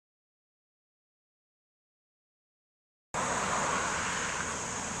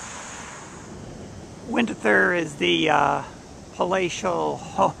Winterthur is the palatial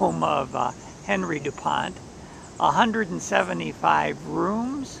home of Henry Dupont. 175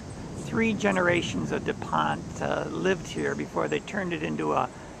 rooms. 3 generations of Dupont lived here before they turned it into a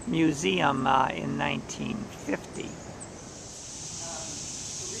museum in 1950.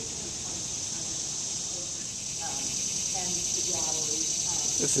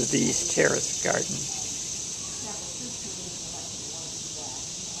 This is the East Terrace garden.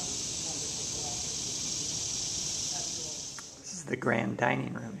 This is the grand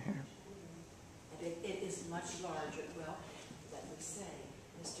dining room here. It is much larger. Well, let me say,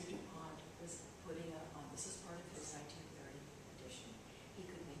 Mr. Dupont was putting up on, this is part of his 1930 edition. He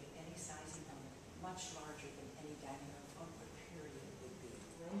could make it any size he wanted, much larger than any dining room of the period would be.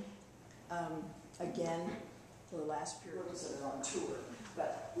 Again, the last period was on tour,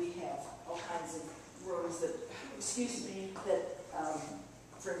 but we have all kinds of rooms that, excuse me, that,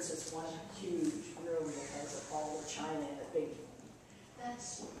 for instance, one huge room that has all the china in it, big.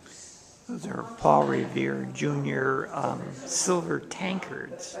 Those are Paul Revere Jr. Silver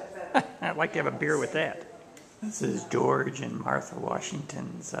tankards. I'd like to have a beer with that. This is George and Martha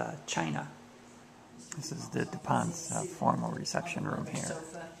Washington's china. This is the Dupont's formal reception room here.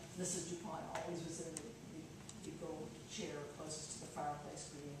 Mrs. Dupont always was in the gold chair closest to the fireplace,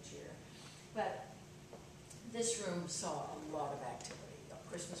 green chair. But this room saw a lot of activity.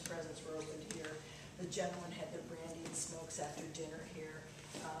 Christmas presents were opened here. The gentlemen had their brandy and smokes after dinner here.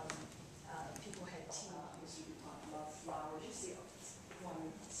 People had tea. Mr. Dupont loved flowers. You see,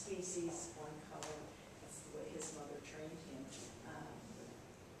 one species, one color. That's the way his mother trained him.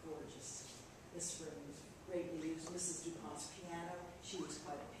 Gorgeous. This room was greatly used. Mrs. Dupont's piano. She was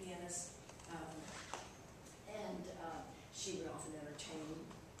quite a pianist. She would often entertain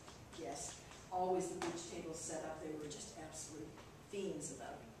guests. Always the bridge tables set up. They were just absolute fiends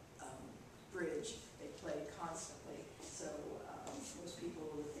about bridge. They played constantly. So most people,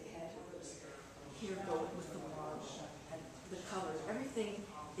 if they had to here go with the marble and the colors. Everything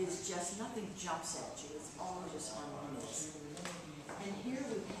is just, nothing jumps at you. It's all just harmonious. And here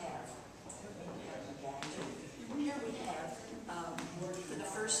we have, for the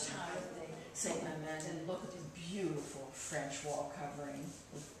first time, St. Amand, and look at the beautiful French wall covering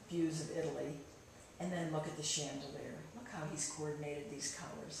with views of Italy. And then look at the chandelier. Look how he's coordinated these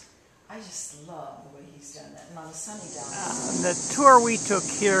colors. I just love the way he's done that. And on a sunny down. The tour we took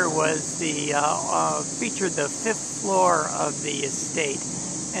here was featured the 5th floor of the estate,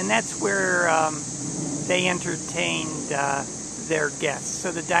 and that's where they entertained their guests.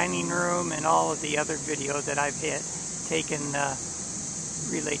 So the dining room and all of the other video that I've taken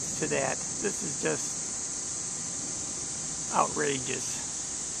relates to that. This is just outrageous.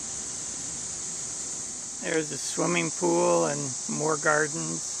 There's a swimming pool and more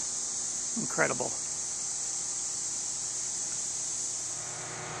gardens. Incredible.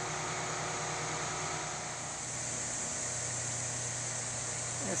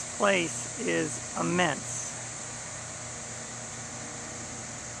 This place is immense.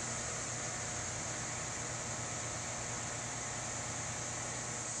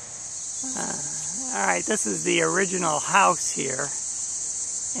 Alright, this is the original house here.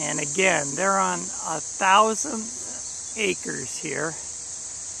 And again, they're on 1,000 acres here.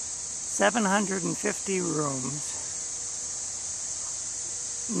 750 rooms,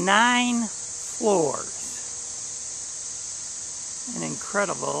 9 floors, an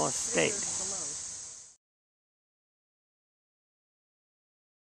incredible estate.